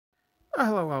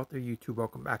Hello out there, YouTube.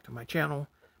 Welcome back to my channel.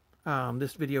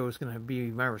 This video is going to be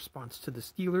my response to the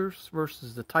Steelers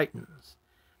versus the Titans.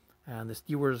 And the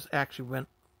Steelers actually went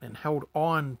and held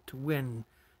on to win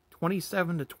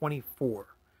 27-24.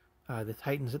 The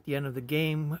Titans at the end of the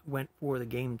game went for the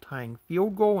game-tying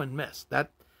field goal and missed.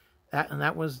 That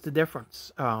was the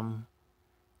difference. It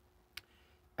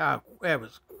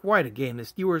was quite a game. The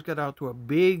Steelers got out to a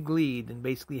big lead and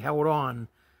basically held on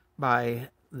by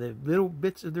the little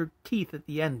bits of their teeth at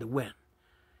the end to win.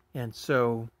 And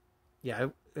so, yeah,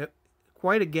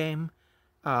 quite a game.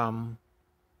 On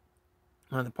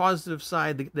the positive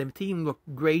side, the team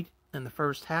looked great in the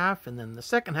first half, and then the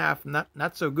second half,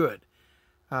 not so good.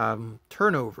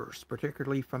 Turnovers,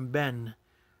 particularly from Ben,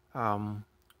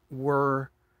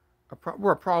 were a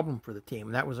problem for the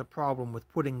team. That was a problem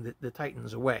with putting the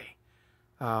Titans away.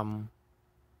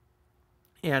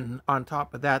 And on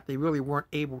top of that, they really weren't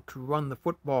able to run the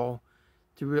football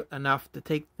enough to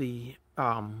take the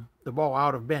ball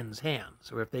out of Ben's hands.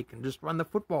 So if they can just run the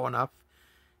football enough,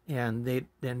 and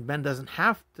then Ben doesn't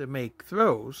have to make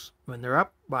throws when they're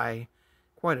up by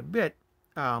quite a bit,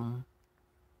 then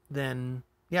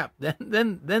they're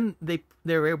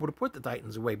able to put the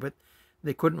Titans away. But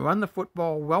they couldn't run the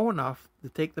football well enough to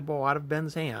take the ball out of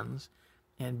Ben's hands,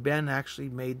 and Ben actually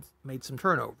made some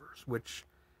turnovers, which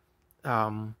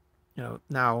now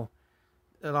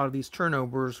a lot of these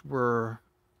turnovers were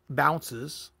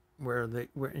bounces where they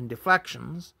were in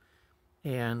deflections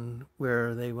and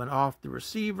where they went off the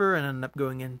receiver and ended up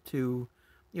going into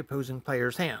the opposing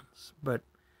player's hands. But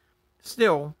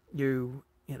still, the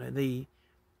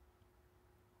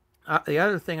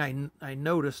other thing I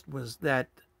noticed was that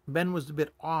Ben was a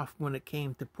bit off when it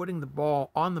came to putting the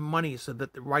ball on the money so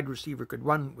that the wide receiver could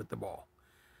run with the ball,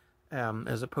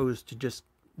 as opposed to just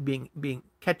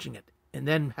catching it and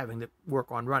then having to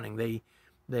work on running. I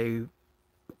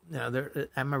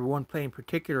remember one play in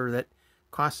particular that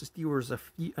cost the Steelers a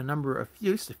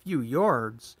few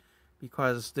yards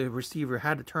because the receiver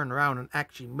had to turn around and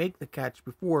actually make the catch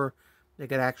before they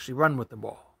could actually run with the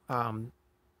ball.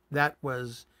 That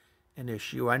was an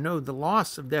issue. I know the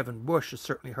loss of Devin Bush is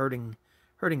certainly hurting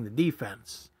the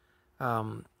defense.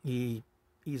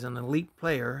 He's an elite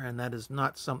player, and that is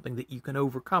not something that you can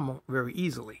overcome very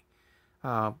easily.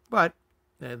 But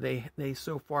they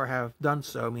so far have done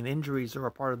so. I mean, injuries are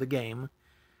a part of the game,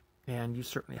 and you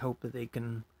certainly hope that they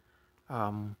can.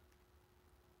 I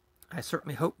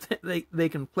certainly hope that they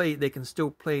can play. They can still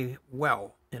play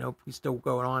well, and hopefully still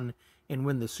go on and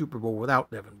win the Super Bowl without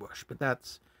Devin Bush. But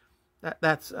that's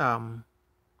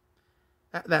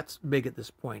big at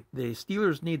this point. The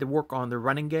Steelers need to work on their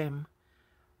running game.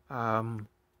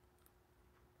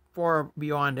 Far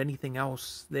beyond anything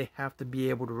else, they have to be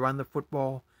able to run the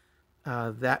football.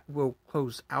 That will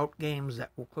close out games.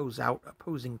 That will close out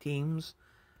opposing teams.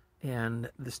 And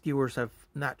the Steelers have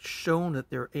not shown that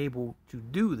they're able to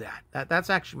do that. That's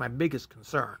actually my biggest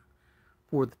concern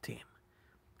for the team.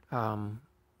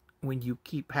 When you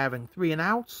keep having 3 and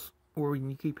outs, or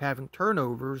when you keep having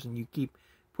turnovers, and you keep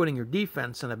putting your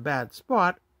defense in a bad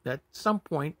spot, at some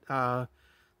point the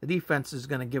defense is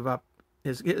going to give up.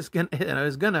 There's going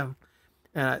to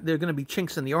be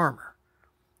chinks in the armor.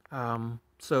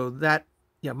 So that,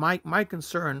 my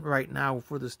concern right now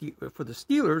for the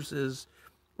Steelers is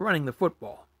running the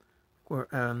football.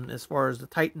 As far as the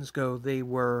Titans go, they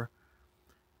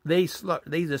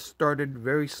just started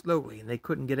very slowly, and they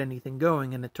couldn't get anything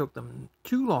going, and it took them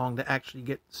too long to actually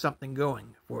get something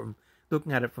going. For them,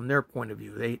 looking at it from their point of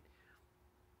view,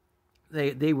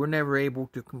 they were never able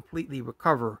to completely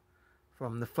recover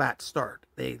from the flat start.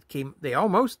 They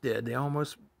almost did. They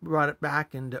almost brought it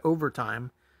back into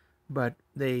overtime, but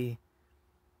they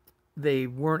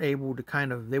weren't able to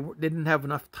they didn't have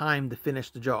enough time to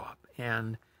finish the job.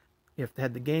 And if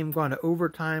had the game gone to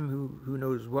overtime, who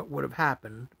knows what would have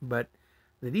happened. But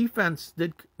the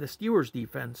Steelers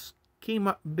defense came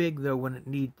up big though when it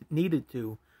needed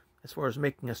to, as far as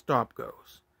making a stop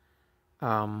goes.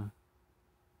 And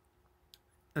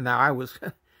now I was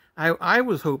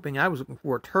looking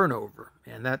for a turnover,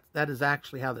 and that is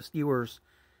actually how the Steelers.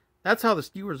 That's how the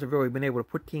Steelers have really been able to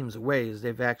put teams away. Is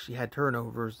they've actually had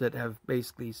turnovers that have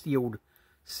basically sealed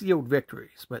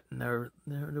victories. But there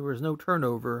was no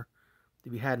turnover to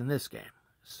be had in this game.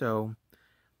 So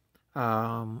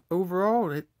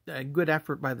overall, a good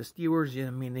effort by the Steelers.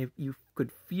 I mean, you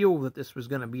could feel that this was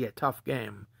going to be a tough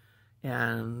game,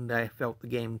 and I felt the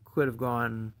game could have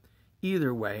gone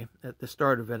either way at the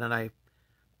start of it. And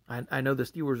I know the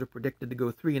Steelers are predicted to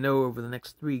go 3-0 over the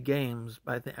next 3 games,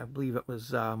 but I believe it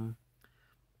was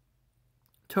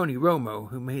Tony Romo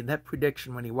who made that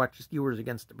prediction when he watched the Steelers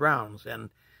against the Browns, and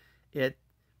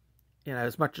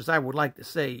as much as I would like to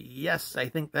say, yes, I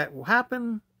think that will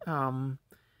happen,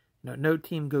 no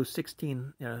team goes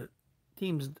 16,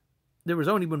 teams, there was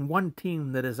only been one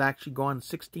team that has actually gone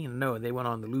 16-0, and they went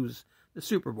on to lose the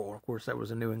Super Bowl. Of course, that was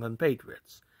the New England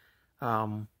Patriots.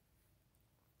 I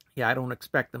don't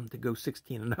expect them to go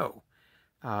 16-0.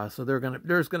 So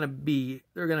there's gonna be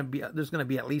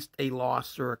at least a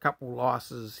loss or a couple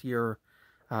losses here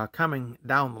coming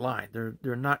down the line.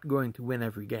 They're not going to win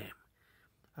every game.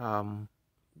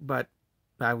 But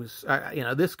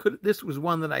this was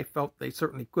one that I felt they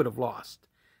certainly could have lost,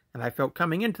 and I felt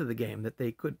coming into the game that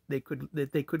they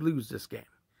could lose this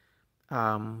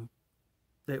game.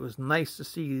 It was nice to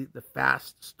see the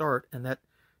fast start, and that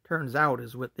turns out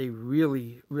is what they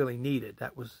really, really needed.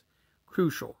 That was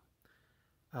crucial.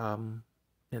 And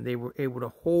they were able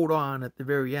to hold on at the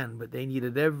very end, but they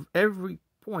needed every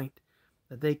point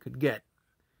that they could get,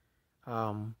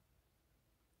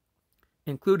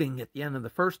 including at the end of the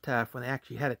first half when they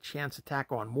actually had a chance to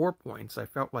tack on more points. I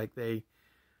felt like they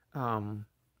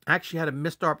actually had a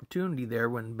missed opportunity there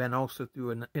when Ben also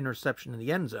threw an interception in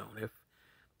the end zone. If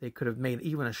they could have made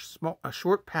even a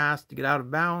short pass to get out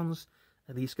of bounds,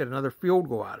 at least get another field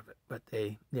goal out of it. But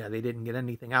they didn't get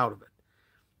anything out of it.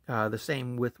 The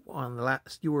same with on the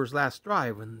Steelers' last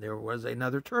drive when there was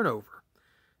another turnover.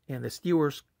 And the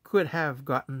Steelers could have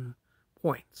gotten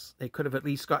points. They could have at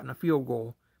least gotten a field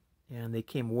goal, and they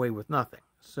came away with nothing.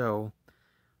 So,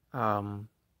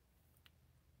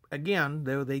 again,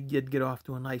 though they did get off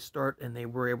to a nice start, and they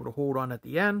were able to hold on at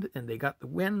the end, and they got the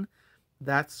win.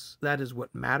 That is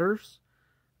what matters.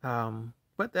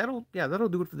 But that'll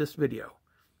do it for this video.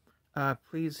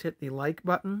 Please hit the like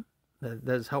button. That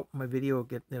does help my video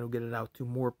it'll get it out to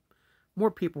more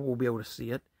people will be able to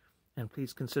see it. And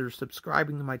please consider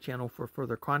subscribing to my channel for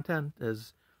further content,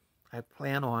 as I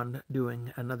plan on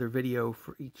doing another video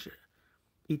for each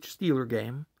Steeler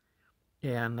game.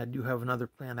 And I do have another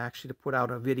plan actually to put out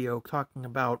a video talking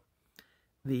about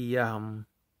the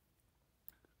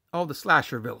all the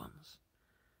slasher villains.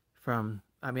 I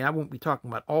won't be talking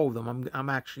about all of them. I'm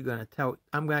actually going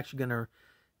to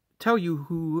tell you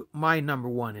who my number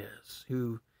one is,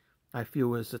 who I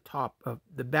feel is the top of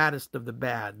the baddest of the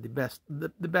bad,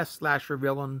 the best slasher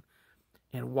villain,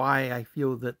 and why I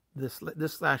feel that this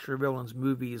slasher villains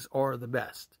movies are the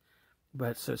best.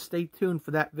 But so stay tuned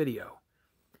for that video.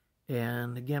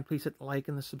 And again, please hit the like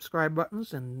and the subscribe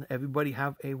buttons, and everybody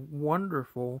have a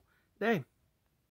wonderful day.